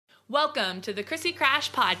Welcome to the Chrissy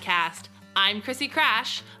Crash Podcast. I'm Chrissy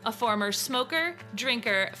Crash, a former smoker,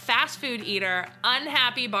 drinker, fast food eater,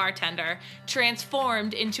 unhappy bartender,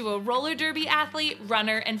 transformed into a roller derby athlete,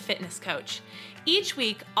 runner, and fitness coach. Each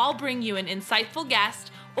week, I'll bring you an insightful guest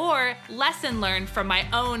or lesson learned from my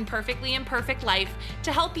own perfectly imperfect life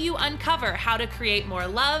to help you uncover how to create more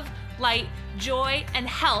love, light, joy, and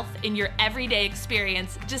health in your everyday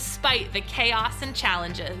experience despite the chaos and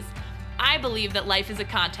challenges. I believe that life is a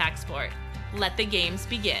contact sport. Let the games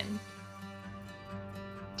begin.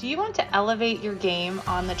 Do you want to elevate your game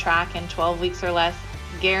on the track in 12 weeks or less,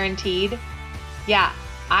 guaranteed? Yeah,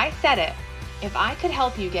 I said it. If I could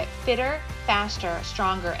help you get fitter, faster,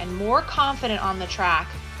 stronger, and more confident on the track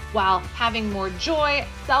while having more joy,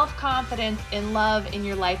 self-confidence, and love in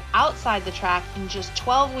your life outside the track in just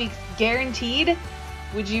 12 weeks, guaranteed,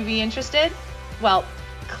 would you be interested? Well,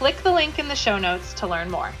 click the link in the show notes to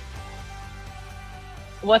learn more.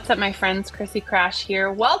 What's up, my friends? Chrissy Crash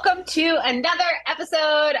here. Welcome to another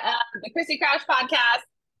episode of the Chrissy Crash Podcast.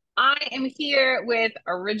 I am here with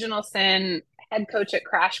Original Sin, head coach at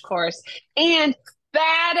Crash Course, and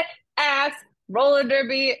badass roller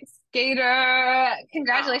derby skater.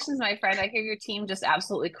 Congratulations, my friend. I hear your team just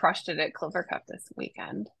absolutely crushed it at Clover Cup this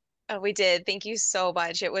weekend. Oh, we did. Thank you so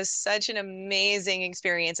much. It was such an amazing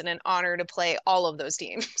experience and an honor to play all of those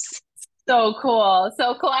teams. So cool.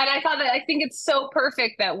 So cool. And I think it's so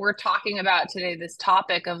perfect that we're talking about today this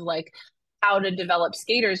topic of like how to develop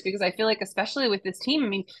skaters, because I feel like especially with this team, I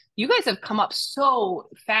mean, you guys have come up so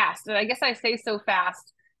fast. And I guess I say so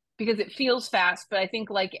fast because it feels fast, but I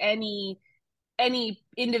think like any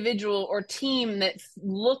individual or team that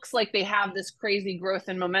looks like they have this crazy growth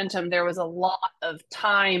and momentum, there was a lot of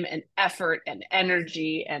time and effort and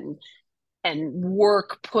energy and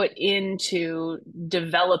work put into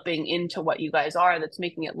developing into what you guys are that's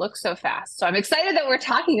making it look so fast. So I'm excited that we're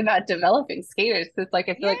talking about developing skaters, because like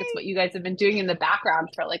I feel like it's what you guys have been doing in the background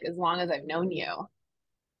for like as long as I've known you.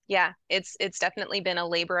 Yeah, it's definitely been a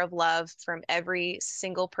labor of love from every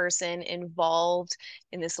single person involved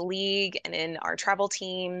in this league and in our travel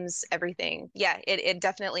teams, everything. Yeah, it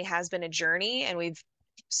definitely has been a journey, and we've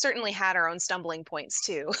certainly had our own stumbling points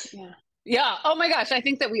too. Yeah. Yeah. Oh my gosh. I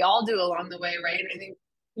think that we all do along the way, right? And I think,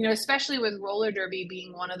 especially with roller derby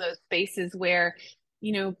being one of those spaces where,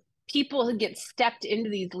 people get stepped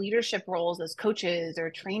into these leadership roles as coaches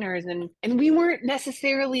or trainers, and we weren't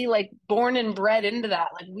necessarily like born and bred into that.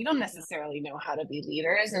 Like we don't necessarily know how to be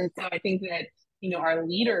leaders. And so I think that, our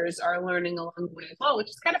leaders are learning along the way as well, which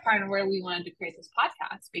is kind of part of where we wanted to create this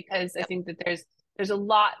podcast, because I think that there's a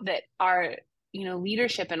lot that our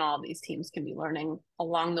leadership in all of these teams can be learning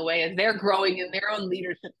along the way as they're growing in their own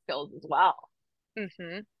leadership skills as well.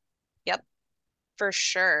 Mm-hmm. Yep, for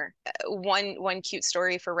sure. One cute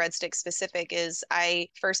story for Red Stick specific is I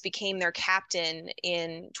first became their captain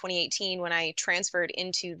in 2018 when I transferred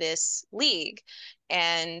into this league.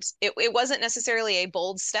 And it wasn't necessarily a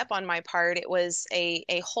bold step on my part. It was a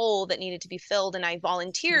hole that needed to be filled, and I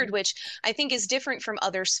volunteered, which I think is different from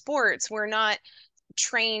other sports. We're not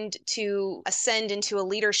trained to ascend into a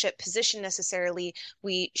leadership position necessarily.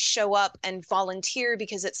 We show up and volunteer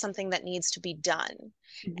because it's something that needs to be done.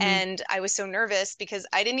 Mm-hmm. And I was so nervous because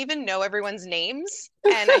I didn't even know everyone's names,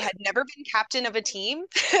 and I had never been captain of a team.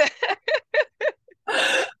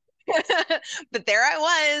 But there I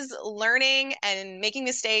was, learning and making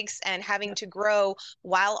mistakes and having to grow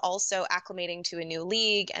while also acclimating to a new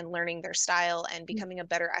league and learning their style and becoming a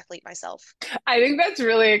better athlete myself. I think that's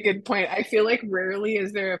really a good point. I feel like rarely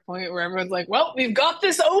is there a point where everyone's like, well, we've got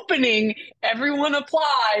this opening, everyone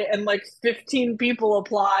apply, and like 15 people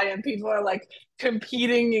apply and people are like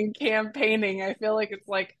competing and campaigning. I feel like it's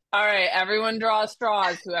like, all right, everyone draw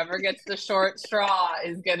straws. Whoever gets the short straw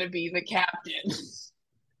is going to be the captain.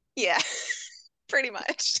 Yeah, pretty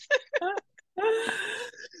much.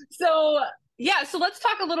 So let's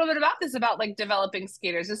talk a little bit about this, about like developing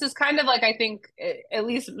skaters. This is kind of like, I think, at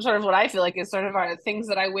least sort of what I feel like is sort of our things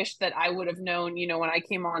that I wish that I would have known, when I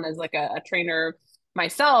came on as like a trainer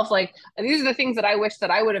myself. Like these are the things that I wish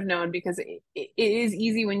that I would have known, because it is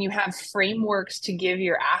easy when you have frameworks to give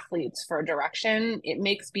your athletes for direction. It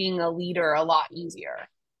makes being a leader a lot easier.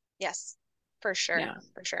 Yes. For sure. Yeah.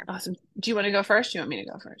 For sure. Awesome. Do you want to go first? Do you want me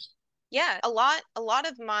to go first? Yeah, a lot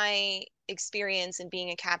of my experience in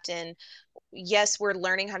being a captain, yes, we're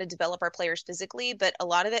learning how to develop our players physically, but a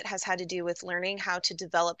lot of it has had to do with learning how to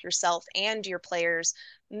develop yourself and your players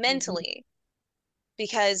mentally. Mm-hmm.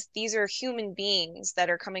 Because these are human beings that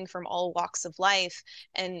are coming from all walks of life,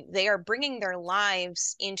 and they are bringing their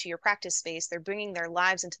lives into your practice space. They're bringing their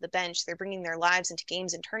lives into the bench. They're bringing their lives into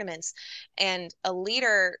games and tournaments. And a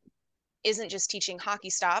leader isn't just teaching hockey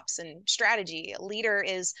stops and strategy. A leader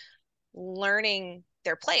is learning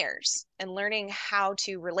their players and learning how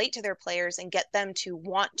to relate to their players and get them to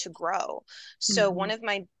want to grow. So one of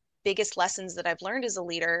my biggest lessons that I've learned as a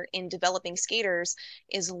leader in developing skaters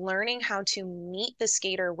is learning how to meet the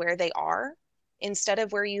skater where they are instead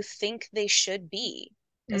of where you think they should be.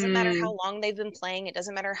 Doesn't matter how long they've been playing. It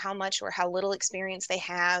doesn't matter how much or how little experience they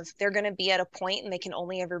have. They're going to be at a point and they can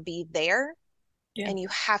only ever be there. Yeah. And you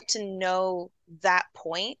have to know that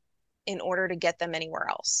point in order to get them anywhere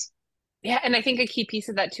else. Yeah. And I think a key piece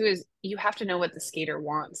of that too is you have to know what the skater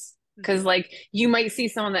wants. Because like you might see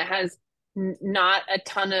someone that has not a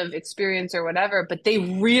ton of experience or whatever, but they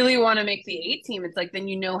really want to make the A team. It's like, then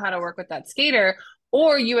you know how to work with that skater.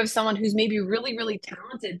 Or you have someone who's maybe really, really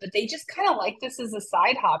talented, but they just kind of like this as a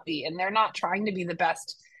side hobby and they're not trying to be the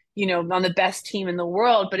best, you know, on the best team in the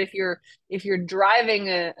world. But if you're driving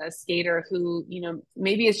a skater who, you know,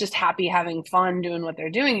 maybe is just happy having fun doing what they're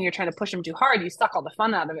doing and you're trying to push them too hard, you suck all the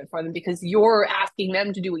fun out of it for them because you're asking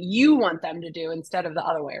them to do what you want them to do instead of the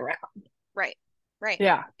other way around. Right.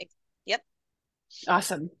 Yeah. Yep.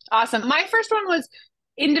 Awesome. My first one was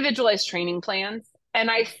individualized training plans. And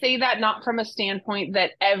I say that not from a standpoint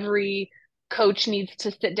that every coach needs to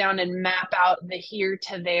sit down and map out the here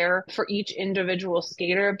to there for each individual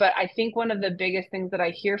skater. But I think one of the biggest things that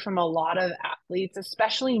I hear from a lot of athletes,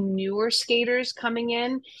 especially newer skaters coming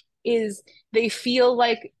in, is they feel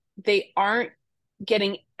like they aren't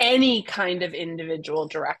getting any kind of individual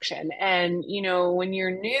direction. And, you know, when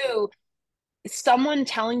you're new, someone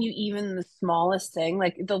telling you even the smallest thing,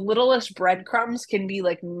 like the littlest breadcrumbs can be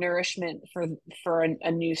like nourishment for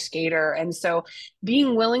a new skater. And so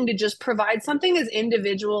being willing to just provide something as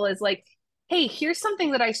individual as like, hey, here's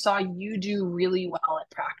something that I saw you do really well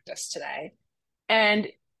at practice today. And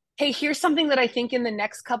hey, here's something that I think in the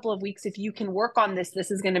next couple of weeks, if you can work on this,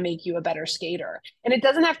 this is going to make you a better skater. And it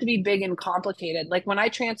doesn't have to be big and complicated. Like when I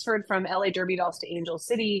transferred from LA Derby Dolls to Angel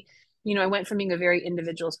City, you know, I went from being a very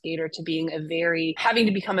individual skater to having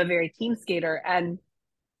to become a very team skater. And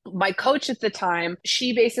my coach at the time,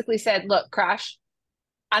 she basically said, look, Crash,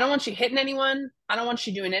 I don't want you hitting anyone. I don't want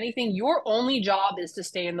you doing anything. Your only job is to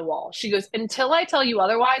stay in the wall. She goes, until I tell you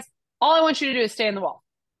otherwise, all I want you to do is stay in the wall.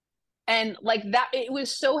 And like that, it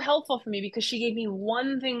was so helpful for me because she gave me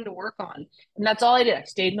one thing to work on. And that's all I did. I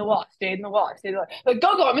stayed in the wall, stayed in the wall, stayed in the wall. Like,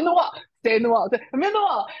 go, I'm in the wall, stay in the wall, I'm in the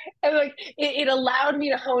wall. And like, it allowed me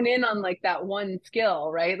to hone in on like that one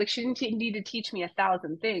skill, right? Like she didn't need to teach me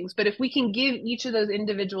 1,000 things, but if we can give each of those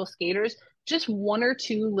individual skaters just one or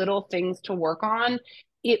two little things to work on,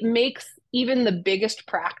 it makes even the biggest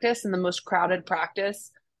practice and the most crowded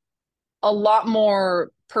practice a lot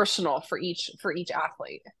more personal for each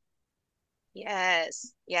athlete.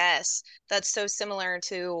 Yes. That's so similar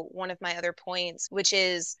to one of my other points, which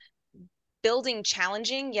is building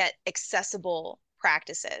challenging yet accessible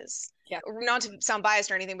practices. Yeah. Not to sound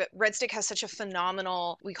biased or anything, but Red Stick has such a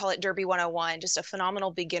phenomenal, we call it Derby 101, just a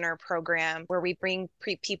phenomenal beginner program where we bring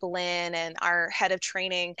people in, and our head of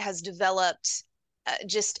training has developed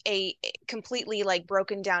just a completely like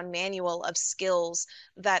broken down manual of skills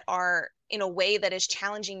that are in a way that is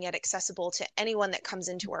challenging yet accessible to anyone that comes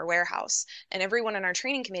into our warehouse. And everyone in our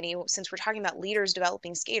training committee, since we're talking about leaders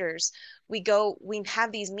developing skaters, we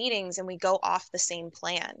have these meetings and we go off the same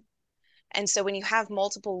plan. And so when you have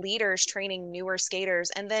multiple leaders training newer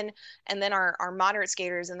skaters and then our moderate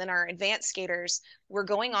skaters and then our advanced skaters, we're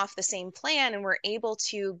going off the same plan and we're able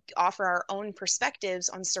to offer our own perspectives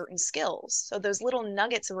on certain skills. So those little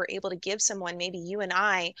nuggets that we're able to give someone, maybe you and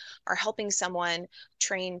I are helping someone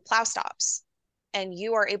train plow stops, and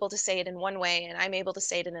you are able to say it in one way and I'm able to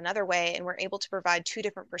say it in another way, and we're able to provide two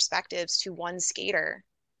different perspectives to one skater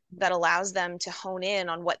that allows them to hone in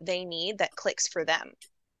on what they need that clicks for them.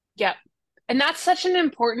 Yep. And that's such an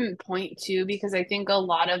important point too, because I think a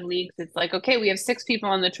lot of leagues, it's like, okay, we have 6 people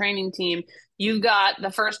on the training team. You've got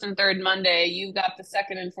the first and third Monday, you've got the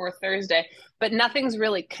second and fourth Thursday, but nothing's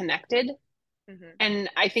really connected. Mm-hmm. And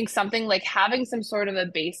I think something like having some sort of a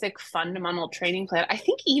basic fundamental training plan, I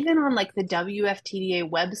think even on like the WFTDA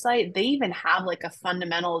website, they even have like a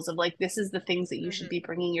fundamentals of like, this is the things that you should be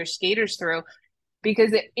bringing your skaters through.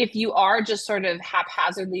 Because if you are just sort of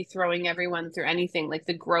haphazardly throwing everyone through anything, like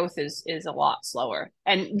the growth is a lot slower.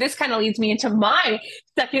 And this kind of leads me into my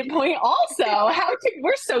second point also.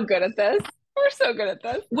 We're so good at this.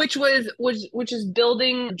 Which is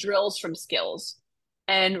building drills from skills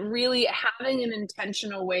and really having an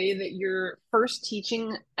intentional way that you're first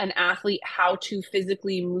teaching an athlete how to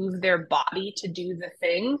physically move their body to do the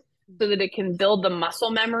thing, so that it can build the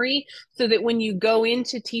muscle memory, so that when you go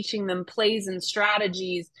into teaching them plays and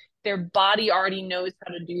strategies, their body already knows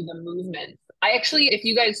how to do the movements. I actually, if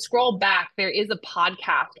you guys scroll back, there is a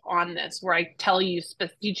podcast on this where I tell you,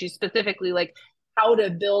 teach you specifically like how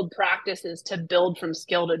to build practices to build from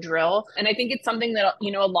skill to drill. And I think it's something that,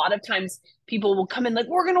 you know, a lot of times people will come in like,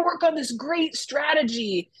 we're going to work on this great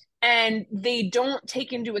strategy. And they don't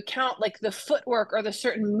take into account like the footwork or the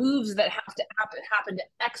certain moves that have to happen to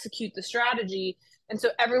execute the strategy. And so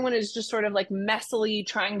everyone is just sort of like messily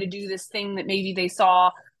trying to do this thing that maybe they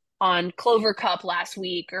saw on Clover Cup last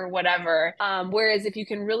week or whatever. Whereas if you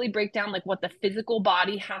can really break down like what the physical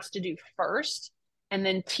body has to do first and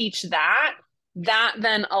then teach that, that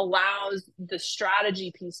then allows the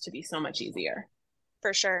strategy piece to be so much easier.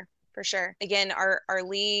 For sure. For sure. Again, our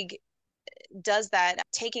league does that,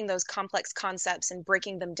 taking those complex concepts and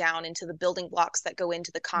breaking them down into the building blocks that go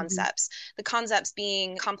into the concepts. The concepts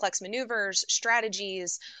being complex maneuvers,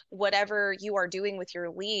 strategies, whatever you are doing with your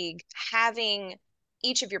league, having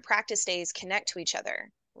each of your practice days connect to each other,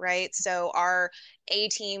 right? So our A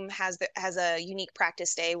team has a unique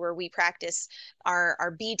practice day where we practice.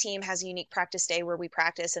 Our B team has a unique practice day where we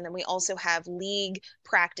practice, and then we also have league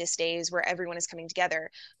practice days where everyone is coming together.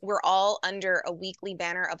 We're all under a weekly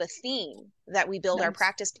banner of a theme that we build our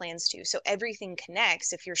practice plans to. So everything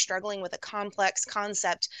connects. If you're struggling with a complex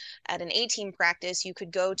concept at an A team practice, you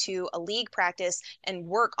could go to a league practice and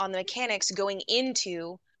work on the mechanics going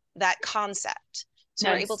into that concept. So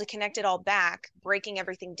we're able to connect it all back, breaking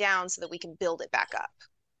everything down so that we can build it back up.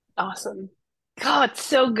 Awesome. God, it's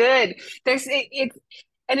so good.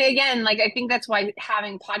 And again, like I think that's why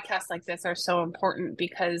having podcasts like this are so important,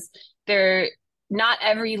 because not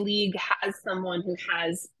every league has someone who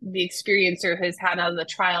has the experience or has had all the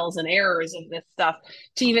trials and errors of this stuff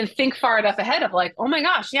to even think far enough ahead of like, oh my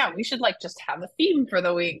gosh, yeah, we should like just have a theme for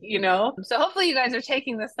the week, you know? So hopefully you guys are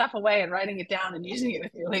taking this stuff away and writing it down and using it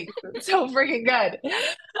with your leagues. It's so freaking good.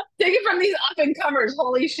 Take it from these up and comers.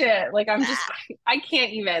 Holy shit. Like I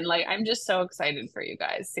can't even, like, I'm just so excited for you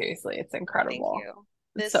guys. Seriously, it's incredible. Thank you.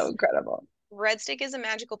 It's so incredible. Red Stick is a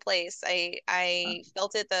magical place. I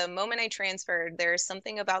felt it the moment I transferred. There's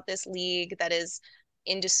something about this league that is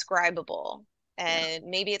indescribable. And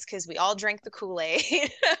maybe it's because we all drank the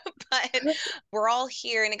Kool-Aid, but we're all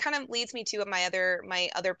here. And it kind of leads me to my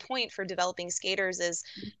other point for developing skaters is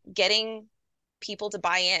getting people to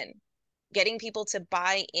buy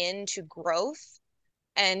into growth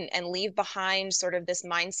and leave behind sort of this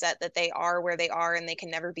mindset that they are where they are and they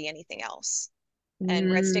can never be anything else.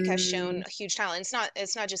 And Red Stick has shown a huge talent.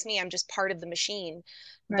 It's not just me. I'm just part of the machine.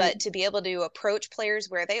 Right. But to be able to approach players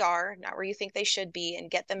where they are, not where you think they should be,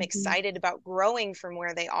 and get them excited about growing from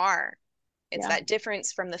where they are. It's that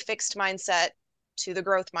difference from the fixed mindset to the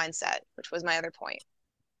growth mindset, which was my other point.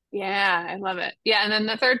 Yeah, I love it. Yeah, and then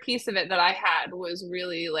the third piece of it that I had was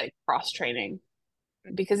really like cross training.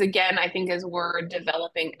 Because again, I think as we're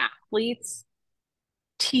developing athletes,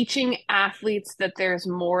 teaching athletes that there's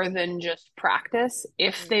more than just practice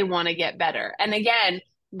if they want to get better. And again,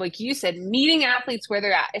 like you said, meeting athletes where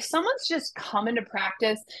they're at. If someone's just coming to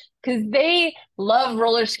practice because they love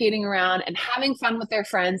roller skating around and having fun with their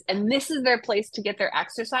friends, and this is their place to get their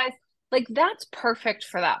exercise, like that's perfect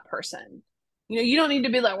for that person. You know, you don't need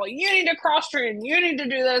to be like, well, you need to cross train, you need to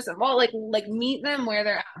do this, and well, like meet them where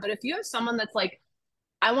they're at. But if you have someone that's like,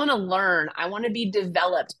 I want to learn, I want to be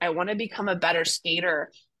developed, I want to become a better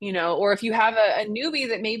skater, you know, or if you have a newbie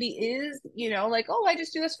that maybe is, you know, like, oh, I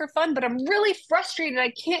just do this for fun, but I'm really frustrated,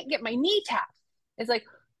 I can't get my knee tapped. It's like,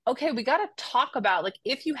 okay, we got to talk about, like,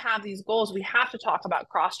 if you have these goals, we have to talk about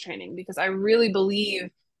cross training, because I really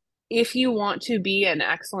believe if you want to be an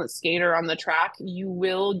excellent skater on the track, you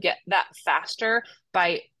will get that faster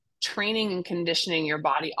by training and conditioning your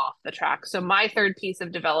body off the track. So my third piece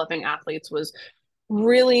of developing athletes was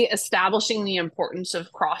really establishing the importance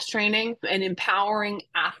of cross training and empowering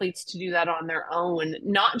athletes to do that on their own,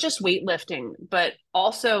 not just weightlifting, but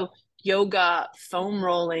also yoga, foam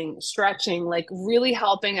rolling, stretching, like really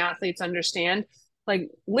helping athletes understand, like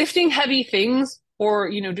lifting heavy things or,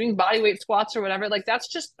 you know, doing body weight squats or whatever, like that's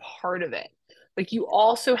just part of it. Like you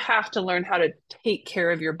also have to learn how to take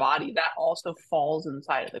care of your body. That also falls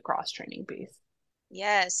inside of the cross training piece.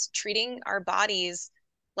 Yes, treating our bodies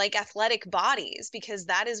like athletic bodies, because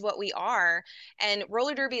that is what we are. And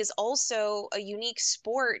roller derby is also a unique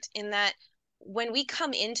sport in that when we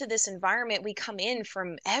come into this environment, we come in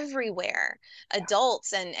from everywhere,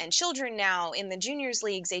 adults and children now in the juniors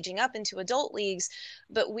leagues, aging up into adult leagues,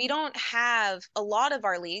 but we don't have, a lot of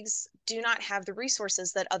our leagues do not have the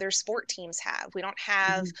resources that other sport teams have. We don't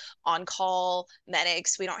have on-call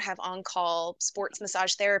medics. We don't have on-call sports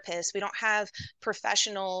massage therapists. We don't have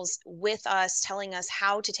professionals with us telling us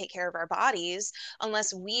how to take care of our bodies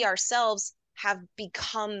unless we ourselves have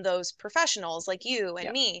become those professionals like you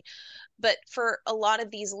and me. But for a lot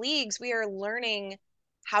of these leagues, we are learning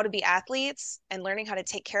how to be athletes and learning how to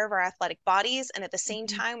take care of our athletic bodies. And at the same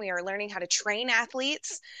time, we are learning how to train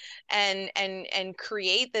athletes and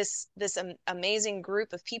create this amazing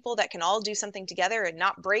group of people that can all do something together and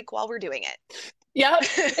not break while we're doing it. Yeah,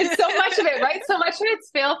 it's so much of it, right? So much of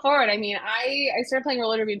it's fail forward. I mean, I started playing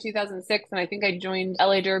roller derby in 2006, and I think I joined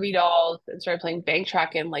LA Derby Dolls and started playing bank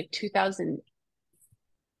track in like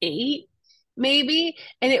 2008, maybe.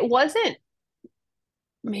 And it wasn't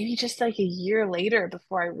maybe just like a year later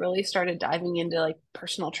before I really started diving into like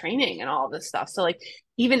personal training and all this stuff. So like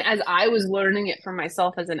even as I was learning it for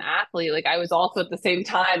myself as an athlete, like I was also at the same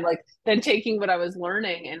time like then taking what I was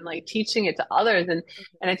learning and like teaching it to others. And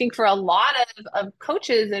I think for a lot of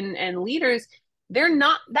coaches and leaders, they're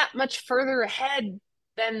not that much further ahead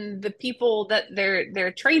than the people that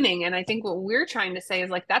they're training. And I think what we're trying to say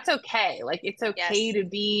is like that's okay. Like it's okay to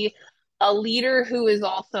be a leader who is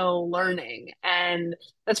also learning. And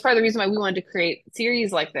that's part of the reason why we wanted to create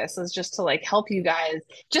series like this, is just to like help you guys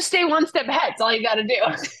just stay one step ahead. It's all you got to do.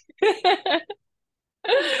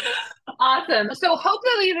 Awesome. So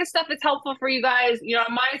hopefully this stuff is helpful for you guys. You know,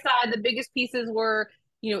 on my side, the biggest pieces were,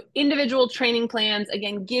 you know, individual training plans,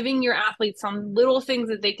 again, giving your athletes some little things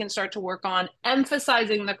that they can start to work on,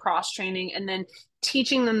 emphasizing the cross training, and then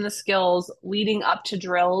teaching them the skills leading up to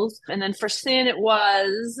drills. And then for Sin, it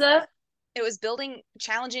was building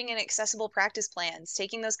challenging and accessible practice plans,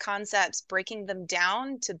 taking those concepts, breaking them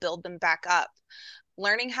down to build them back up,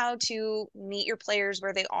 learning how to meet your players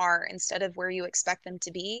where they are instead of where you expect them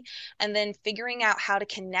to be, and then figuring out how to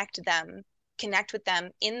connect with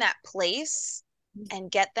them in that place and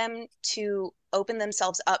get them to open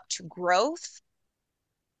themselves up to growth,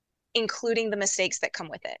 including the mistakes that come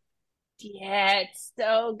with it. Yeah, it's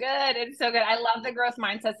so good. It's so good. I love the growth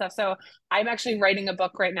mindset stuff. So I'm actually writing a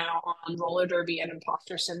book right now on roller derby and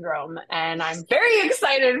imposter syndrome, and I'm very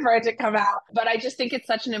excited for it to come out. But I just think it's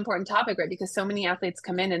such an important topic, right? Because so many athletes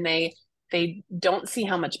come in and they don't see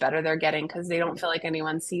how much better they're getting because they don't feel like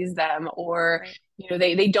anyone sees them, or you know,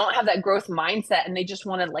 they don't have that growth mindset and they just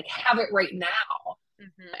want to like have it right now.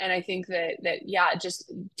 And I think that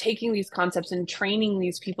just taking these concepts and training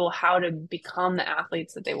these people how to become the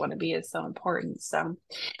athletes that they want to be is so important. So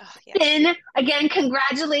then again,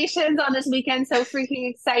 congratulations on this weekend. So freaking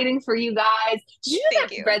exciting for you guys. Did you know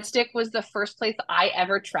that Red Stick was the first place I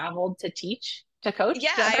ever traveled to teach, to coach? Yeah,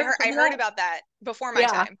 I heard about that before my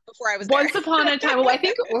time, before I was there. Once upon a time. Well, I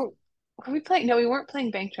think were we playing? No, we weren't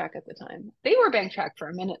playing bank track at the time. They were bank track for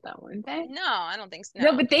a minute though, weren't they? No, I don't think so.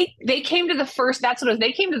 No, but they came to the first, that's what it was.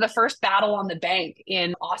 They came to the first battle on the bank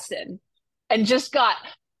in Austin and just got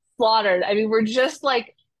slaughtered. I mean, we're just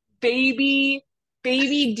like baby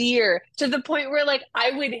deer, to the point where like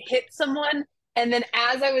I would hit someone, and then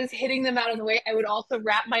as I was hitting them out of the way, I would also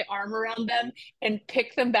wrap my arm around them and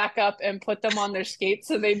pick them back up and put them on their skates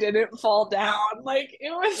so they didn't fall down. Like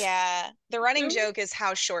it was. Yeah. The running joke is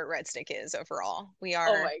how short Red Stick is overall. We are.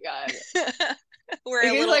 Oh my God. We're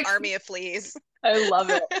a little army of fleas. I love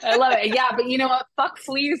it. Yeah, but you know what? Fuck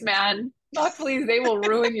fleas, man. Fuck fleas. They will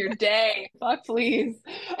ruin your day. Fuck fleas.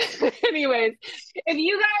 Anyways, if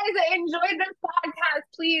you guys enjoyed this podcast,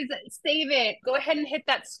 please save it. Go ahead and hit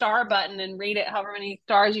that star button and rate it however many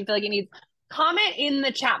stars you feel like it needs. Comment in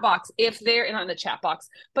the chat box if they're not in the chat box,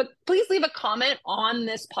 but please leave a comment on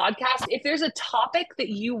this podcast if there's a topic that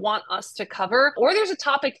you want us to cover, or there's a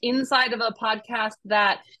topic inside of a podcast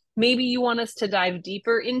that maybe you want us to dive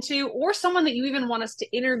deeper into, or someone that you even want us to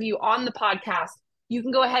interview on the podcast. You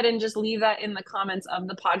can go ahead and just leave that in the comments of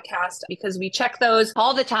the podcast, because we check those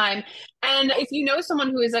all the time. And if you know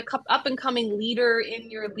someone who is a up and coming leader in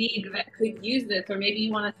your league that could use this, or maybe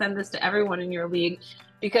you want to send this to everyone in your league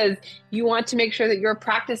because you want to make sure that your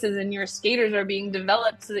practices and your skaters are being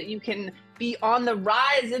developed so that you can be on the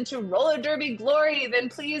rise into roller derby glory, then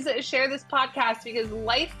please share this podcast, because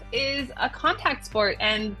life is a contact sport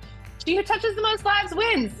and she who touches the most lives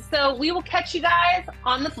wins. So we will catch you guys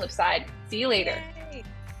on the flip side. See you later.